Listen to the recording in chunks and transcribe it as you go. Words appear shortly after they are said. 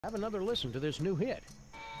Have another listen to this new hit.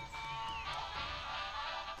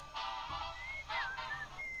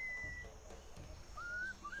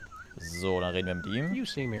 So, dann reden wir mit ihm. You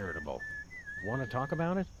seem irritable. Want to talk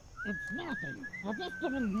about it? It's nothing. I just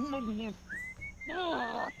don't.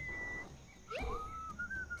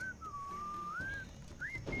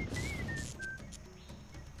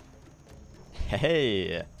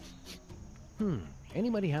 Hey.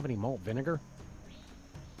 Anybody have any malt vinegar?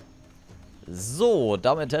 So,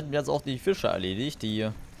 damit hätten wir jetzt auch die Fische erledigt, die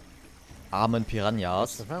armen It's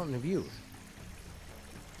Piranhas. the Fountain of Youth.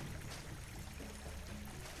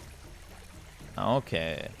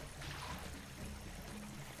 Okay.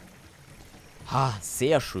 Ha,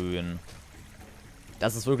 sehr schön.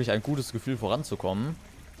 Das ist wirklich ein gutes Gefühl, voranzukommen.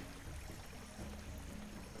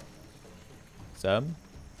 Sam?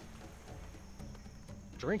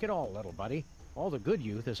 Drink it all, little buddy. All the good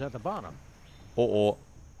youth is at the bottom. Oh oh.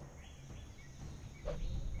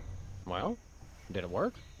 Well, did it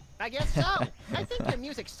work? I guess so. I think your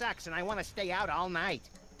music sucks and I want to stay out all night.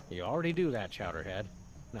 You already do that, Chowderhead.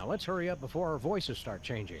 Now let's hurry up before our voices start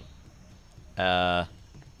changing.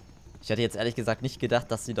 Ich hätte jetzt ehrlich gesagt nicht gedacht,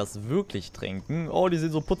 dass sie das wirklich trinken. Oh, die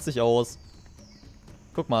sehen so putzig aus.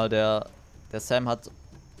 Guck mal, der Sam hat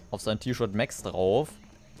auf sein T-Shirt Max drauf.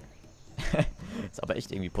 Ist aber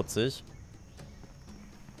echt irgendwie putzig.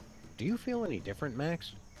 Do you feel any different,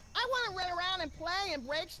 Max? I want to run around and play and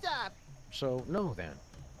break stuff. So, no then.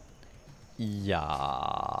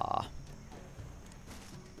 Ja.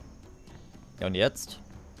 Ja, und jetzt?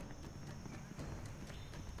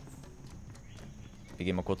 Wir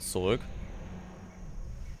gehen mal kurz zurück.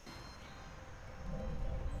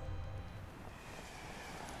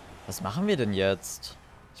 Was machen wir denn jetzt?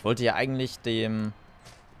 Ich wollte ja eigentlich Ich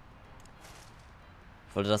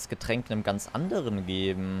wollte das Getränk einem ganz anderen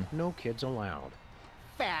geben. No kids allowed.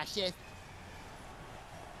 Fascist.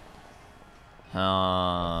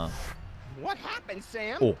 Ah. What happened,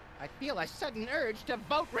 Sam? Oh. I feel a sudden urge to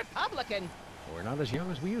vote Republican. We're not as young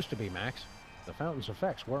as we used to be, Max. The fountain's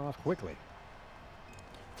effects wear off quickly.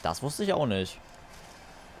 Das wusste ich auch nicht.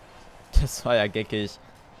 Das war ja geckig.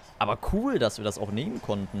 Aber cool, dass wir das auch nehmen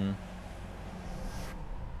konnten.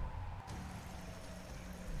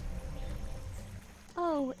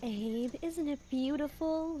 Oh, Abe, isn't it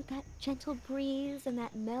beautiful with that gentle breeze and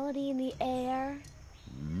that melody in the air?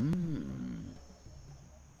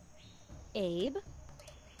 Abe,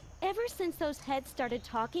 ever since those heads started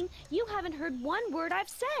talking, you haven't heard one word I've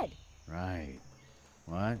said. Right.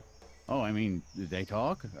 What? Oh, I mean, did they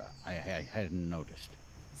talk? I hadn't noticed.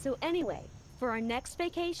 So anyway, for our next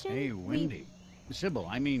vacation, Hey, Wendy. Sybil,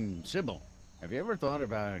 have you ever thought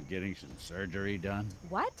about getting some surgery done?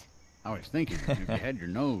 What? I was thinking, if you had your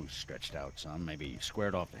nose stretched out some, maybe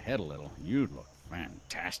squared off the head a little, you'd look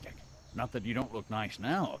fantastic. Not that you don't look nice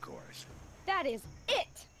now, of course. That is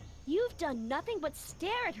it! You've done nothing but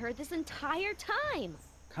stare at her this entire time.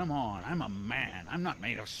 Come on, I'm a man. I'm not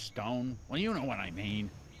made of stone. Well, you know what I mean.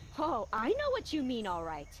 Oh, I know what you mean, all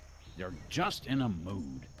right. You're just in a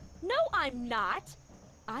mood. No, I'm not.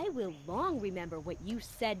 I will long remember what you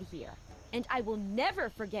said here, and I will never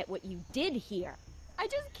forget what you did here. I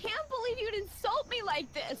just can't believe you'd insult me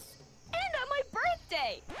like this. And on my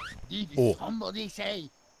birthday. Did Oh. somebody say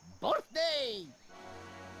birthday?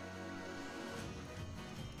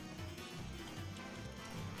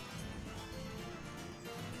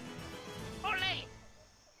 Ole!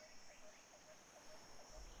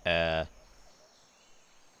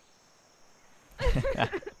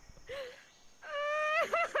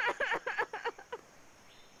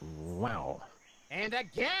 Wow. And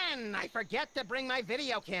again, I forget to bring my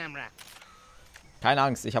video camera. Keine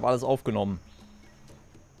Angst, ich habe alles aufgenommen.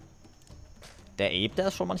 Der Abe, der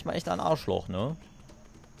ist schon manchmal echt ein Arschloch, ne?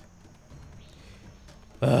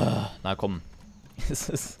 Na komm. Es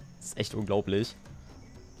ist echt unglaublich.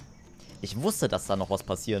 Ich wusste, dass da noch was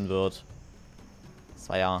passieren wird. Das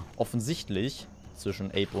war ja offensichtlich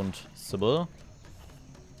zwischen Abe und Sybil.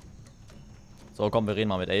 So, komm, wir reden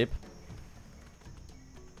mal mit Abe.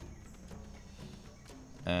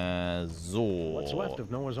 What's left So. of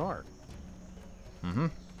Noah's Ark?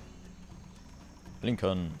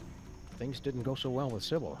 Lincoln. Things didn't go so well with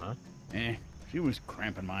Sybil, huh? She was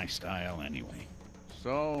cramping my style anyway.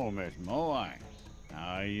 So, Miss Moai,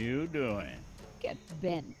 how you doing? Get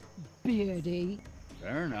bent, beardy.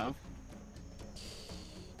 Fair enough.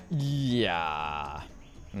 Ja.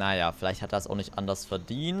 Naja, vielleicht hat er es auch nicht anders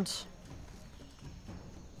verdient.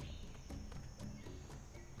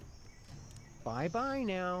 Bye-bye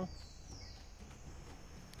now.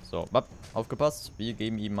 So, aufgepasst. Wir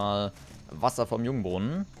geben ihm mal Wasser vom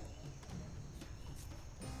Jungbrunnen.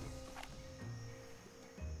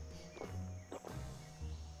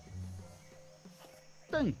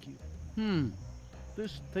 Thank you.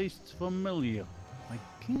 This tastes familiar. I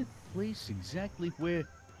can't place exactly where...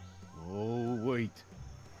 Oh, wait.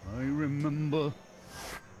 I remember.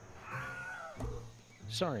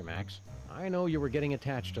 Sorry, Max. I know you were getting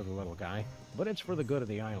attached to the little guy, but it's for the good of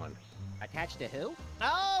the island. Attached to who?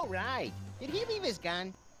 Oh, right. Did he leave his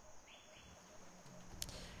gun?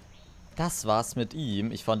 Das war's mit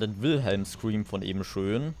ihm. Ich fand den Wilhelm-Scream von eben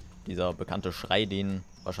schön. Dieser bekannte Schrei, den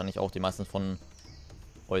wahrscheinlich auch die meisten von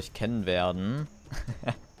euch kennen werden.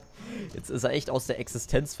 Jetzt ist er echt aus der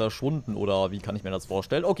Existenz verschwunden, oder wie kann ich mir das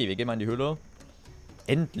vorstellen? Okay, wir gehen mal in die Höhle.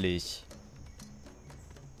 Endlich.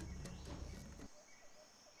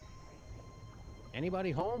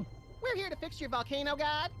 Anybody home? We're here to fix your volcano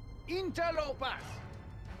god. Interlopers!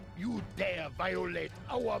 You dare violate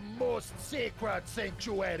our most sacred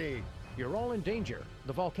sanctuary! You're all in danger.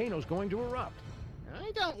 The volcano's going to erupt.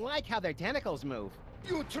 I don't like how their tentacles move.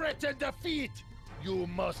 You threaten defeat! You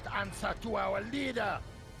must answer to our leader,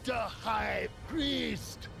 the High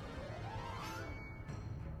Priest!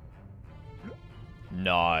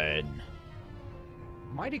 Nein.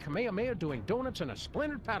 Mighty Kamehameha doing donuts in a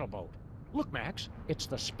splintered paddle boat. Look, Max, it's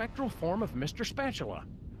the spectral form of Mr. Spatula.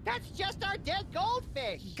 That's just our dead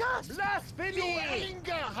goldfish. Blasphemy! You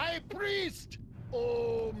anger, High Priest!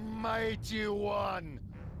 Almighty One,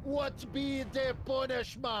 what be the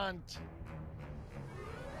punishment?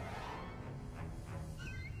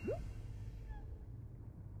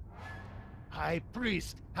 High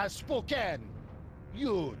Priest has spoken.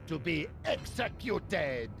 You to be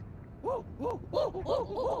executed.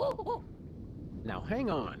 Now hang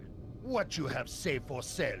on. What you have say for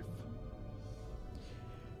self?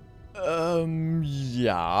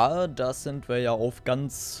 Ja, das sind wir ja auf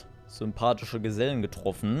ganz sympathische Gesellen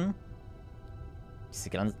getroffen.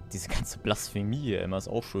 Diese ganze Blasphemie hier immer ist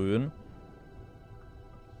auch schön.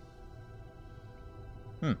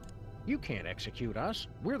 You can't execute us.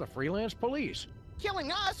 We're the freelance police.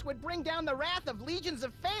 Killing us would bring down the wrath of legions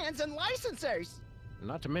of fans and licensors.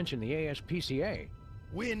 Not to mention the ASPCA.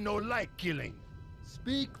 We no like killing.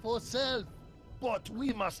 Speak for self. But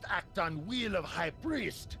we must act on will of High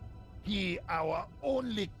Priest. He our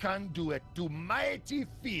only conduit to mighty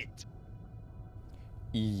feat.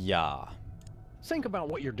 Ja. Think about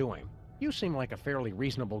what you're doing. You seem like a fairly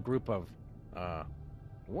reasonable group of,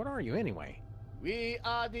 what are you anyway? We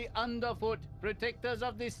are the Underfoot, protectors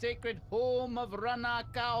of the sacred home of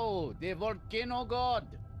Ranakao, the volcano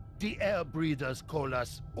god. The air breathers call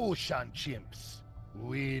us ocean chimps.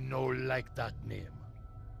 We no like that name.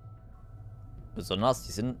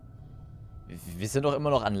 Besonders, wir sind doch immer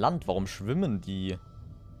noch an Land. Warum schwimmen die?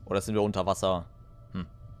 Oder sind wir unter Wasser?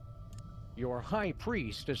 Your high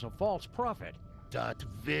priest is a false prophet. That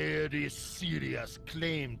very serious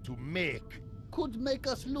claim to make could make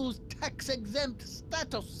us lose tax-exempt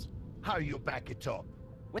status. How you back it up?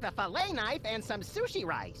 With a fillet knife and some sushi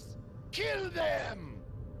rice. Kill them!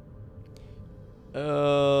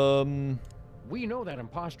 We know that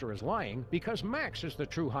imposter is lying because Max is the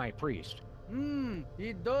true high priest.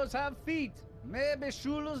 He does have feet. Maybe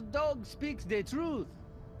Shula's dog speaks the truth.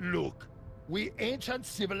 Look, we ancient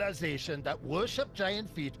civilization that worship giant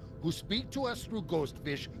feet who speak to us through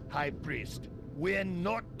ghostfish, High Priest. We're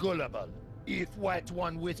not gullible. If White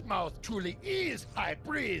One with Mouth truly is High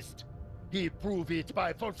Priest, he prove it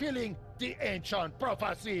by fulfilling the ancient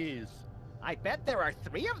prophecies. I bet there are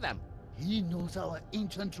 3 of them. He knows our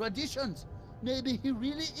ancient traditions. Maybe he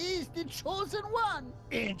really is the chosen one.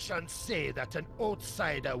 Ancients say that an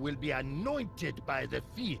outsider will be anointed by the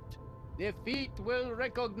feet. The feet will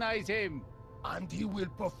recognize him. And he will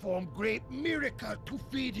perform great miracle to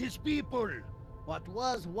feed his people. What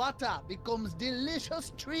was water becomes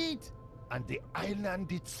delicious treat. And the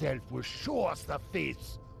island itself will show us the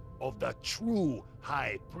face of the true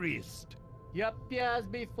High Priest. He appears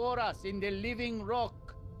before us in the living rock.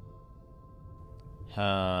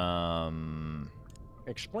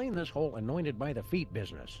 Explain this whole anointed by the feet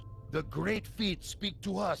business. The great feet speak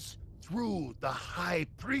to us through the High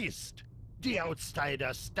Priest. The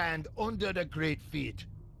outsiders stand under the great feet.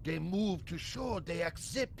 They move to show they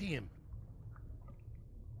accept him.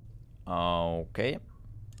 Okay.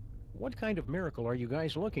 What kind of miracle are you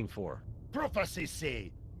guys looking for? Prophecies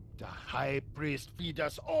say the High Priest feed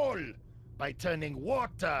us all by turning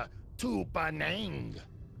water to Banang.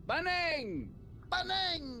 Banang!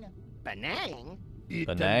 Banang! Banang? A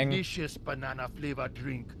Banang. delicious banana-flavored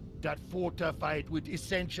drink that fortified with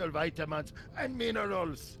essential vitamins and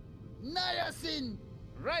minerals. Niacin!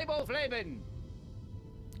 Riboflavin!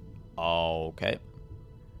 Okay.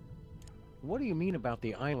 What do you mean about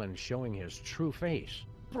the island showing his true face?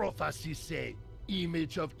 Prophecies say,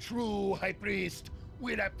 image of true High Priest,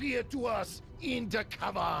 will appear to us in the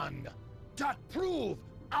cavern. That prove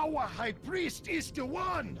our high priest is the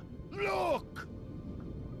one. Look!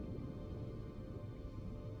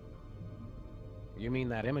 You mean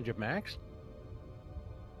that image of Max?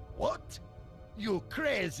 What? You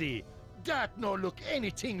crazy? That no look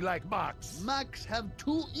anything like Max. Max have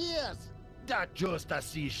 2 ears. That just a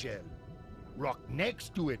seashell. Rock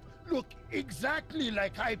next to it look exactly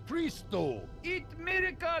like High Priest though. It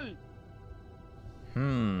miracle!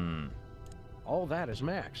 All that is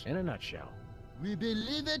Max, in a nutshell. We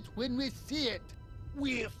believe it when we see it.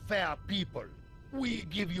 We're fair people. We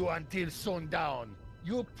give you until sundown.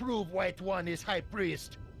 You prove White One is High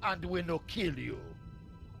Priest, and we no kill you.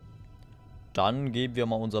 Dann geben wir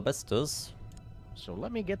mal unser Bestes. So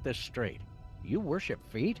let me get this straight. You worship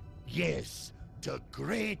feet? Yes, the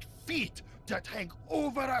great feet that hang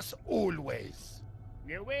over us always.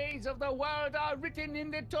 The ways of the world are written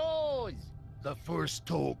in the toes. The first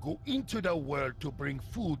toe go into the world to bring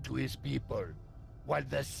food to his people, while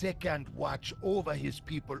the second watch over his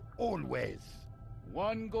people always.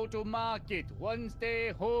 One go to market, one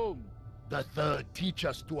stay home. The third teach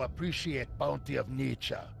us to appreciate bounty of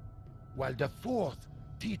nature, while the fourth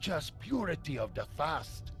teach us purity of the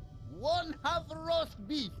fast. One have roast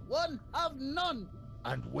beef, one have none.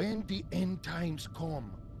 And when the end times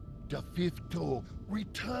come, the fifth toe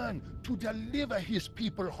return to deliver his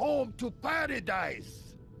people home to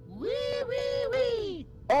paradise. Wee, wee, wee.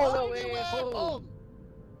 All All the way home.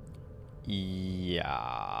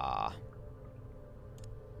 Ja.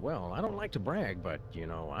 Well, I don't like to brag, but, you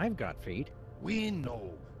know, I've got feet. We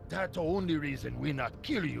know that's the only reason we not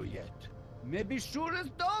kill you yet. Maybe Shura's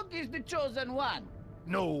dog is the chosen one.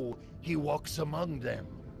 No, he walks among them,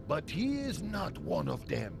 but he is not one of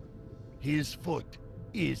them. His foot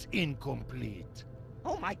is incomplete.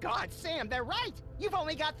 Oh my God, Sam, they're right. You've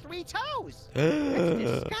only got 3 toes.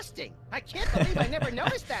 That's disgusting. I can't believe I never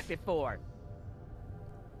noticed that before.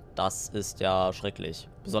 Das ist ja schrecklich.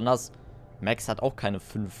 Besonders Max hat auch keine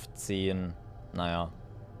 15. Naja.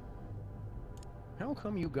 How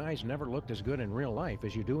come you guys never looked as good in real life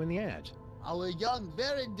as you do in the ads? Our young,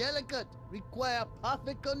 very delicate, require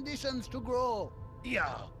perfect conditions to grow.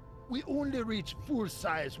 Yeah, we only reach full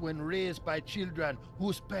size when raised by children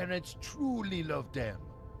whose parents truly love them.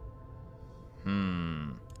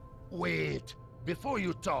 Wait, before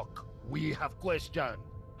you talk, we have question.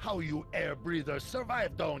 How you air breathers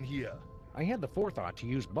survive down here? I had the forethought to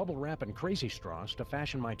use bubble wrap and crazy straws to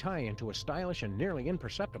fashion my tie into a stylish and nearly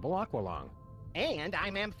imperceptible aqualung. And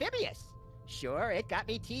I'm amphibious. Sure, it got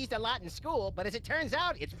me teased a lot in school, but as it turns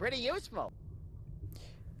out, it's pretty useful.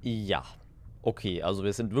 Ja. Okay, also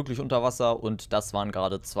wir sind wirklich unter Wasser und das waren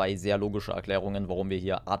gerade 2 sehr logische Erklärungen, warum wir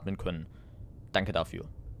hier atmen können. Danke dafür.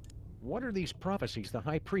 What are these prophecies the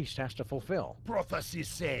High Priest has to fulfill? Prophecies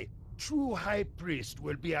say, true High Priest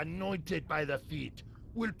will be anointed by the feet,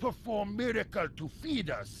 will perform miracle to feed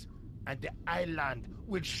us, and the island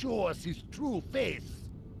will show us his true face.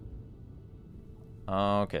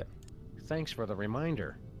 Okay. Thanks for the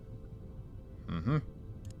reminder.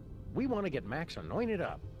 We want to get Max anointed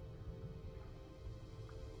up.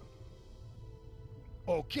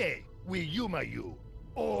 Okay, we humor you.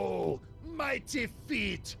 Oh, mighty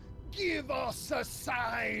feet, give us a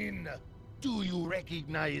sign. Do you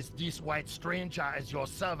recognize this white stranger as your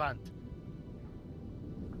servant?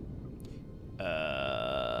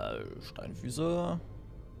 Steinfüße.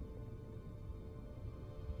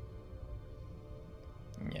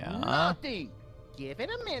 Ja. Nothing. Give it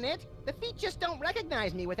a minute. The feet just don't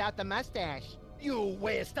recognize me without the mustache. You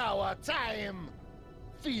waste our time.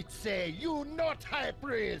 Feet say you not High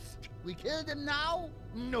Priest. We kill them now?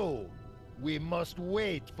 No, we must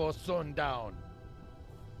wait for sundown.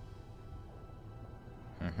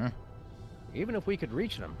 Even if we could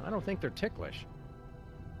reach them, I don't think they're ticklish.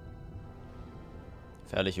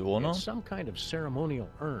 Gefährliche Urne. It's some kind of ceremonial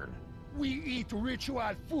urn. We eat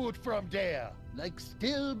ritual food from there. Like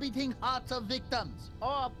still beating hearts of victims.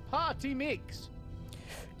 Or party mix.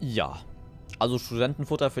 Ja. Also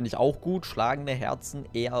Studentenfutter finde ich auch gut. Schlagende Herzen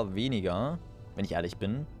eher weniger. Wenn ich ehrlich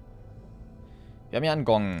bin. Wir haben ja einen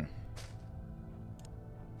Gong.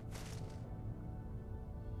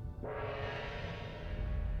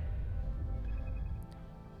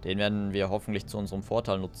 Den werden wir hoffentlich zu unserem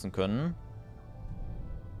Vorteil nutzen können.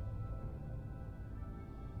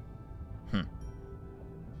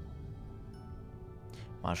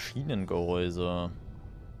 Maschinengehäuse.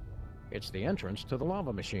 It's the entrance to the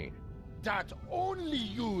lava machine. That only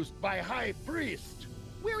used by High Priest.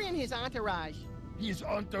 We're in his entourage. His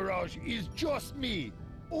entourage is just me.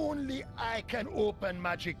 Only I can open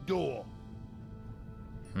magic door.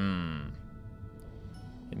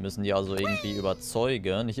 Wir müssen die also irgendwie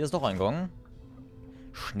überzeugen. Hier ist noch ein Gong.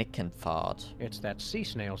 Schneckenpfad. It's that sea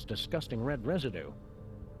snail's disgusting red residue.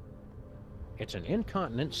 It's an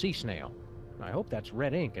incontinent sea snail. I hope that's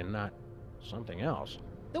red ink and not something else.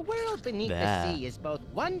 The world beneath Bäh. the sea is both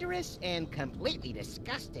wondrous and completely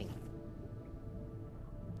disgusting.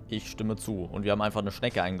 Ich stimme zu. Und wir haben einfach eine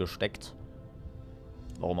Schnecke eingesteckt.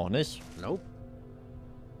 Warum auch nicht? Nope.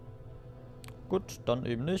 Gut, dann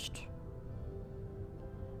eben nicht.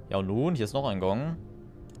 Ja und nun, hier ist noch ein Gong.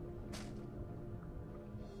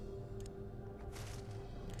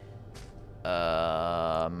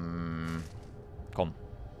 Komm.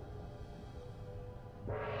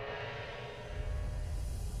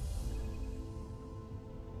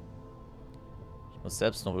 Ich muss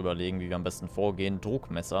selbst noch überlegen, wie wir am besten vorgehen.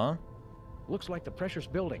 Druckmesser. Looks like the pressure's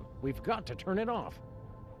building. We've got to turn it off.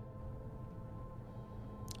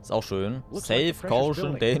 Ist auch schön. Looks like Safe, the pressure's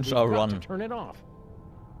Caution, building. Danger, We've got to Run. turn it off.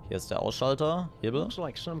 Hier ist der Ausschalter. Hebel. Looks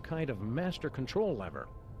like some kind of master control lever.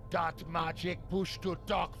 That magic push to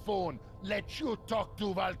talk phone lets you talk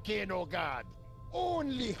to Volcano God.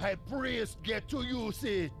 Only High Priest get to use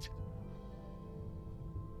it.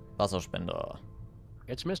 Wasserspender.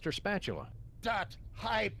 It's Mr. Spatula. That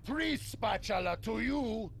High Priest spatula to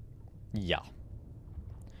you. Ja.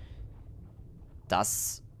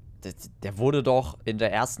 Der wurde doch in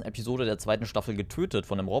der ersten Episode der zweiten Staffel getötet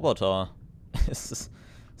von einem Roboter. Es ist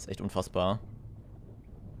echt unfassbar,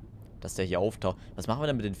 dass der hier auftaucht. Was machen wir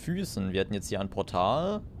denn mit den Füßen? Wir hatten jetzt hier ein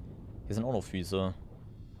Portal. Hier sind auch noch Füße.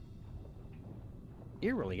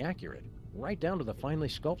 Eerily accurate. Right down to the finely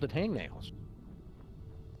sculpted hangnails.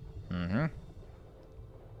 Mhm.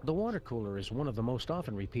 The water cooler is one of the most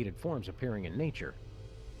often repeated forms appearing in nature.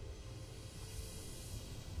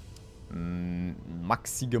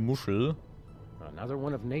 Maxige Muschel. Another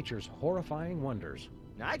one of nature's horrifying wonders.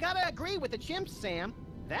 I gotta agree with the chimps, Sam.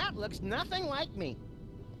 That looks nothing like me.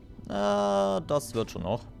 Das wird schon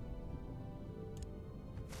noch.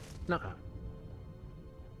 Nuh-uh.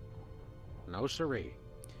 No siree.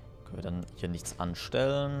 Können wir dann hier nichts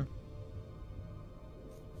anstellen?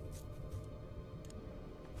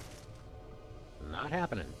 Not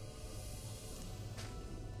happening.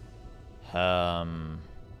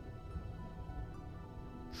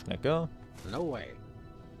 Schnecke? No way.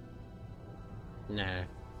 Nah.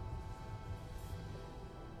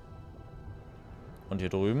 Und hier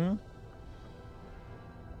drüben?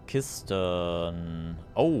 Kisten.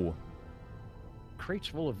 Oh. Crates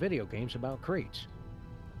full of video games about crates.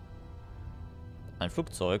 Ein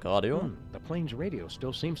Flugzeug, Radio. The plane's radio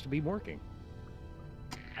still seems to be working.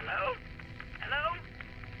 Hello? Hello?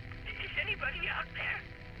 Is anybody out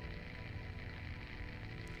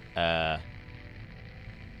there?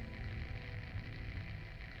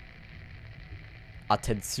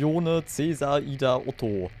 Attenzione, Cäsar, Ida,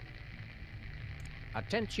 Otto.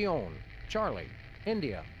 Attention, Charlie,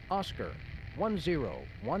 India, Oscar,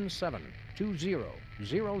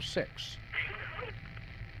 10172006.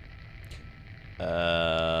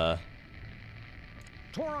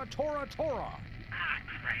 Tora, Tora, Tora. Ah,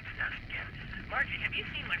 Christ, not again. Margie, have you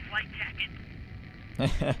seen my flight jacket?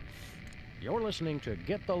 You're listening to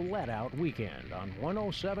Get the Let Out Weekend on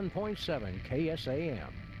 107.7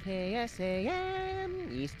 KSAM.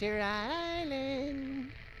 KSAM, Easter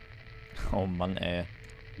Island. Oh Mann, ey.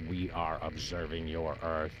 We are observing your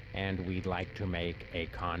Earth, and we'd like to make a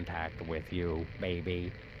contact with you,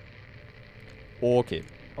 baby. Okay.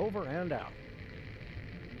 Over and out.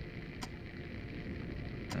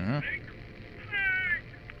 Mhm.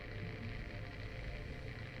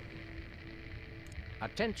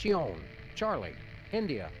 Attention, Charlie,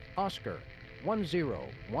 India, Oscar,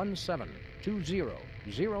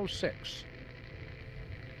 10172006.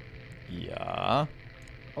 Ja.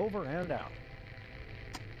 Over and out.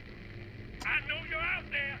 I know you're out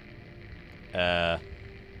there.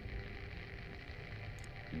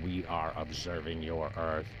 We are observing your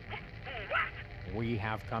Earth. What? We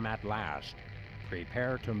have come at last.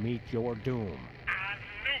 Prepare to meet your doom. I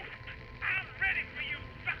knew it. I'm ready for you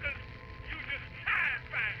suckers. You just try and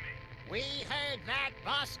find me. We heard that,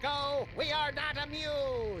 Bosco. We are not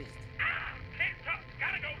amused. Ah, can't talk.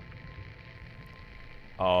 Gotta go.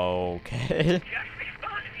 Okay. Just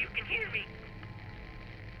respond if you can hear me.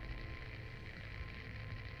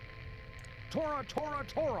 Tora, Tora,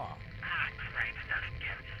 Tora. Ah, Christ, not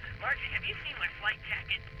again. Margie, have you seen my flight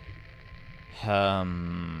jacket?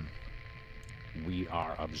 We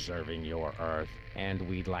are observing your Earth, and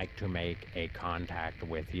we'd like to make a contact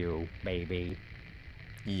with you, baby.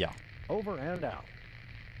 Ja. Over and out.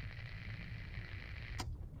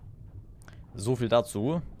 So viel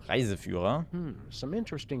dazu. Reiseführer. Some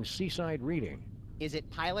interesting seaside reading. Is it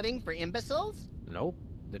piloting for imbeciles? Nope.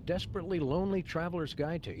 The Desperately Lonely Traveler's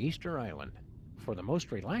Guide to Easter Island. For the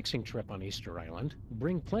most relaxing trip on Easter Island,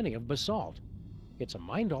 bring plenty of basalt. It's a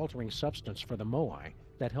mind-altering substance for the Moai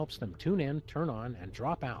that helps them tune in, turn on, and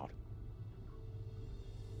drop out.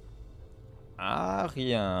 Ach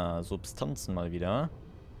ja, Substanzen mal wieder.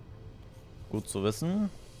 Gut zu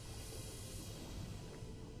wissen.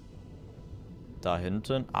 Da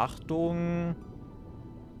hinten, Achtung.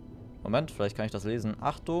 Moment, vielleicht kann ich das lesen.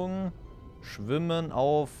 Achtung, schwimmen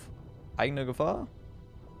auf eigene Gefahr.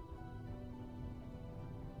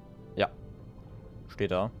 Ja, steht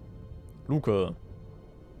da. Luke.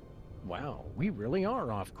 Wow, we really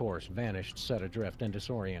are off course, vanished, set adrift, and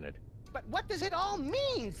disoriented. But what does it all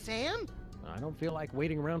mean, Sam? I don't feel like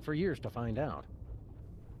waiting around for years to find out.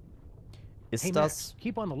 Ist Hey, das... Max,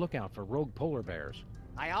 keep on the lookout for rogue polar bears.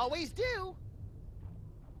 I always do.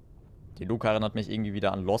 Die Luke erinnert mich irgendwie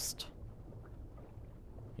wieder an Lost.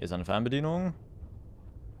 Hier ist eine Fernbedienung.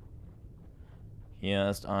 Hier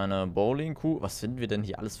ist eine Bowlingkugel. Was finden wir denn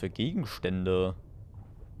hier alles für Gegenstände?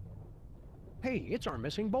 Hey, it's our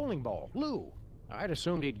missing bowling ball, Lou. I'd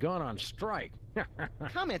assumed he'd gone on strike.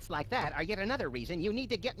 Comments like that are yet another reason you need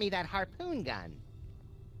to get me that harpoon gun.